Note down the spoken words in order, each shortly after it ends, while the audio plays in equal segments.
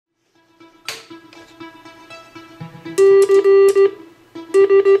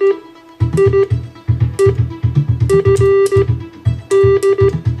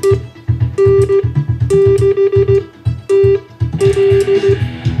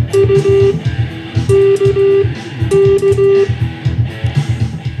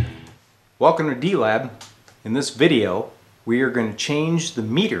Welcome to D-Lab. In this video we are going to change the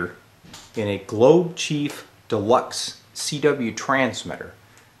meter in a Globe Chief Deluxe CW transmitter.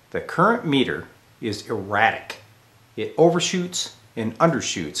 The current meter is erratic. It overshoots and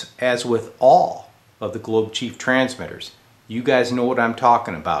undershoots, as with all of the Globe Chief transmitters. You guys know what I'm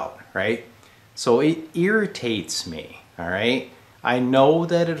talking about, right? So it irritates me, alright? I know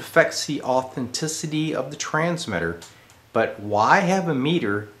that it affects the authenticity of the transmitter, but why have a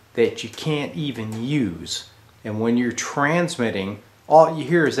meter that you can't even use? And when you're transmitting, all you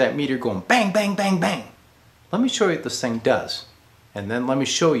hear is that meter going bang, bang, bang, bang. Let me show you what this thing does, and then let me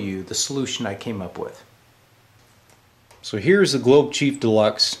show you the solution I came up with. So here's the Globe Chief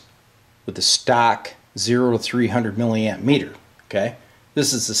Deluxe with the stock 0 to 300 milliamp meter. Okay,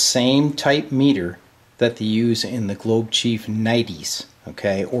 this is the same type meter that they use in the Globe Chief 90s,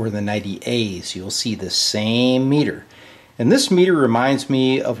 okay, or the 90As. You'll see the same meter. And this meter reminds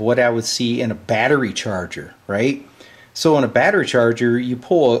me of what I would see in a battery charger, right? So in a battery charger, you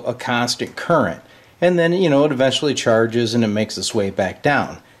pull a constant current, and then, you know, it eventually charges and it makes its way back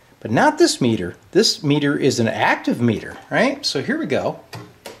down. But not this meter. This meter is an active meter, right? So here we go.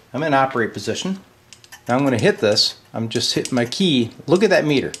 I'm in operate position. Now I'm going to hit this. I'm just hitting my key. Look at that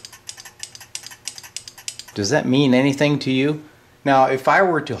meter. Does that mean anything to you? Now, if I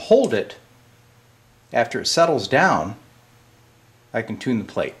were to hold it after it settles down, I can tune the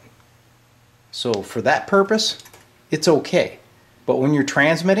plate. So for that purpose, it's okay. But when you're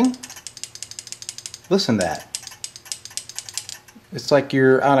transmitting, listen to that. It's like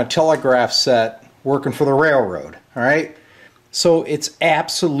you're on a telegraph set working for the railroad, all right? So it's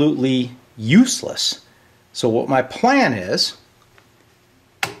absolutely useless. So what my plan is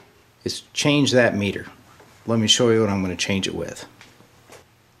change that meter. Let me show you what I'm going to change it with.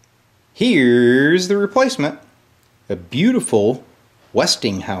 Here's the replacement. A beautiful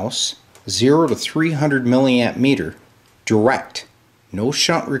Westinghouse 0 to 300 milliamp meter, direct, no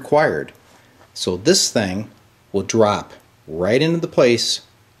shunt required. So this thing will drop right into the place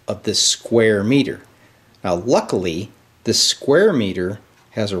of this square meter. Now luckily, this square meter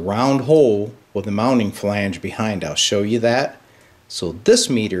has a round hole with a mounting flange behind. I'll show you that. So this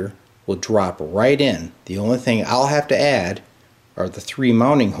meter will drop right in. The only thing I'll have to add are the 3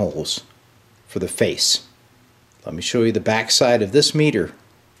 mounting holes for the face. Let me show you the back side of this meter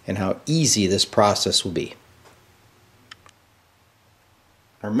and how easy this process will be.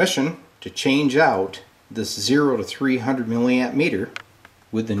 Our mission to change out this 0 to 300 milliamp meter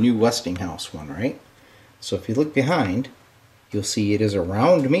with the new Westinghouse one, right? So if you look behind, you'll see it is a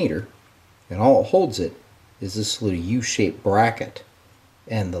round meter, and all it holds it is this little U-shaped bracket.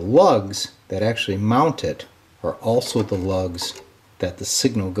 And the lugs that actually mount it are also the lugs that the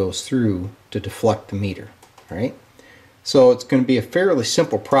signal goes through to deflect the meter, right? So it's going to be a fairly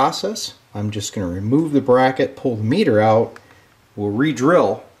simple process. I'm just going to remove the bracket, pull the meter out, we'll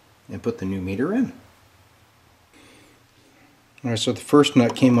re-drill and put the new meter in. Alright, so the first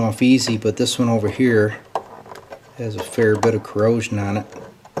nut came off easy, but this one over here has a fair bit of corrosion on it.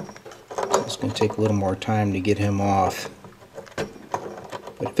 So it's going to take a little more time to get him off.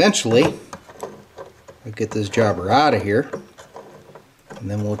 But eventually, I'll get this jobber out of here, and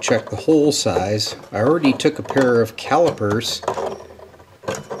then we'll check the hole size. I already took a pair of calipers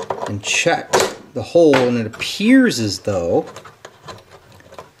and checked the hole, and it appears as though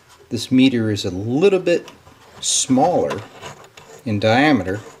this meter is a little bit smaller in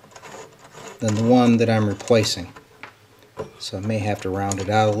diameter than the one that I'm replacing. So I may have to round it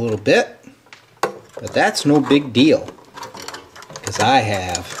out a little bit, but that's no big deal, because I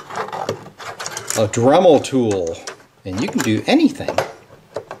have a Dremel tool, and you can do anything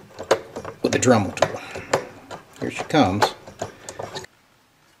with a Dremel tool. Here she comes.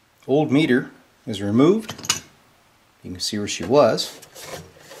 Old meter is removed. You can see where she was.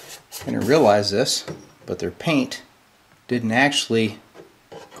 I didn't realize this, but their paint didn't actually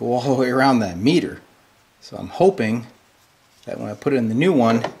go all the way around that meter. So I'm hoping that when I put in the new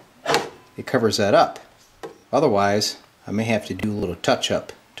one, it covers that up. Otherwise, I may have to do a little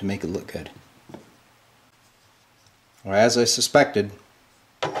touch-up to make it look good. Well, as I suspected,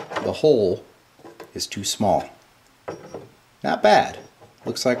 the hole is too small. Not bad.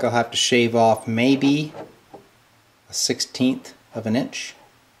 Looks like I'll have to shave off maybe a 1/16 of an inch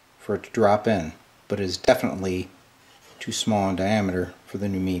for it to drop in, but it is definitely too small in diameter for the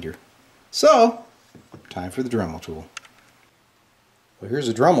new meter. So, time for the Dremel tool. Well, here's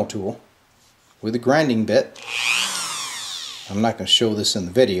a Dremel tool with a grinding bit. I'm not going to show this in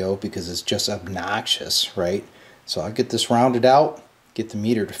the video because it's just obnoxious, right? So I'll get this rounded out, get the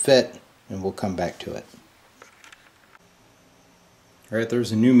meter to fit, and we'll come back to it. Alright,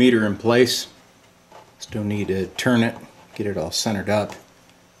 there's a new meter in place. Still need to turn it, get it all centered up,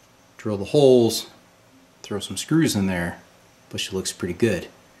 drill the holes, throw some screws in there, but she looks pretty good.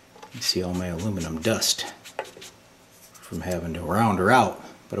 You see all my aluminum dust from having to round her out,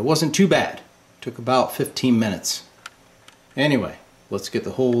 but it wasn't too bad. Took about 15 minutes. Anyway, let's get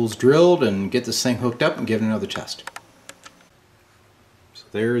the holes drilled and get this thing hooked up and give it another test. So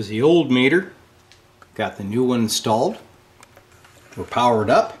there's the old meter. Got the new one installed. We're powered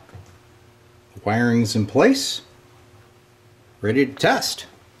up. The wiring's in place. Ready to test.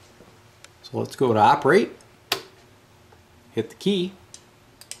 So let's go to operate. Hit the key.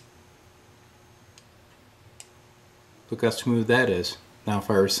 Look how smooth that is. Now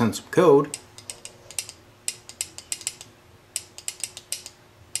if I were to send some code,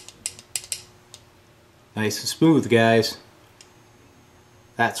 nice and smooth, guys.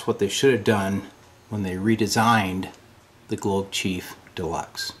 That's what they should have done when they redesigned the Globe Chief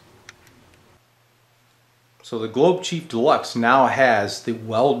Deluxe. So the Globe Chief Deluxe now has the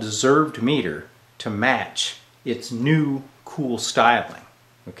well-deserved meter to match its new cool styling.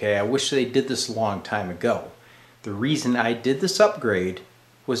 Okay, I wish they did this a long time ago. The reason I did this upgrade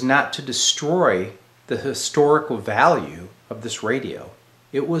was not to destroy the historical value of this radio.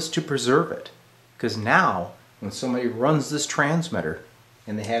 It was to preserve it. Because now, when somebody runs this transmitter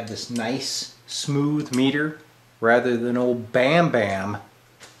and they have this nice, smooth meter rather than old Bam Bam,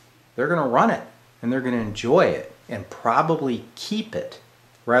 they're going to run it and they're going to enjoy it and probably keep it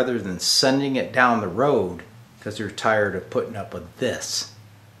rather than sending it down the road because they're tired of putting up with this.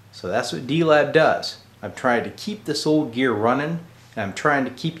 So that's what D-Lab does. I'm trying to keep this old gear running, and I'm trying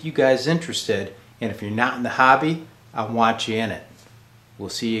to keep you guys interested, and if you're not in the hobby, I want you in it. We'll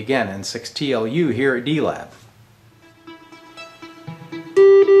see you again in 6TLU here at D-Lab.